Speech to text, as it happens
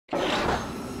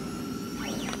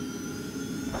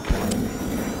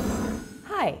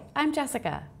Hi, I'm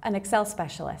Jessica, an Excel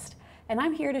specialist, and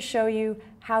I'm here to show you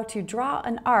how to draw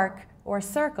an arc or a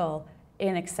circle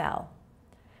in Excel.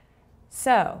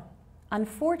 So,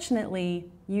 unfortunately,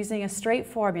 using a straight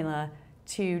formula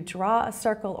to draw a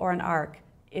circle or an arc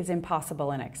is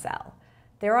impossible in Excel.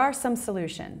 There are some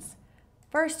solutions.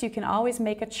 First, you can always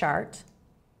make a chart,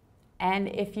 and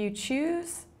if you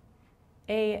choose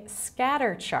a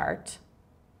scatter chart,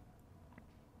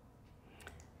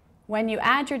 when you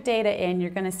add your data in,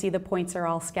 you're going to see the points are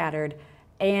all scattered.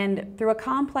 And through a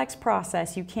complex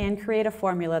process, you can create a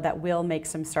formula that will make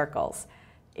some circles.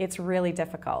 It's really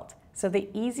difficult. So the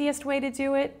easiest way to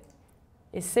do it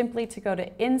is simply to go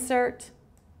to Insert,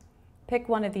 pick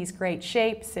one of these great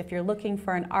shapes. If you're looking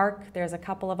for an arc, there's a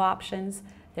couple of options.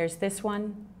 There's this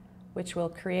one, which will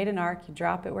create an arc. You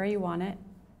drop it where you want it.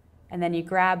 And then you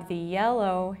grab the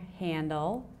yellow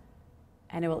handle,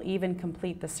 and it will even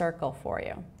complete the circle for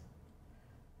you.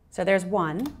 So there's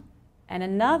one. And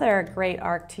another great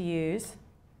arc to use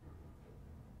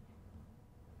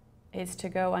is to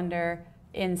go under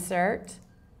Insert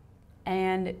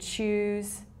and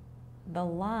choose the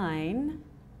line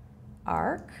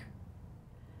arc.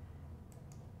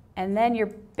 And then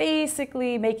you're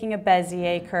basically making a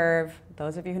Bezier curve.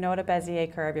 Those of you who know what a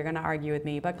Bezier curve, you're going to argue with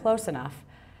me, but close enough.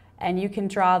 And you can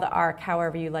draw the arc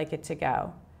however you like it to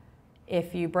go.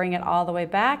 If you bring it all the way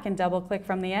back and double click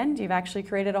from the end, you've actually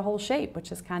created a whole shape, which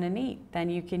is kind of neat. Then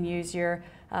you can use your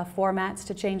formats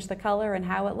to change the color and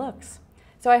how it looks.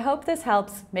 So I hope this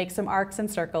helps make some arcs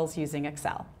and circles using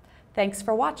Excel. Thanks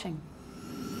for watching.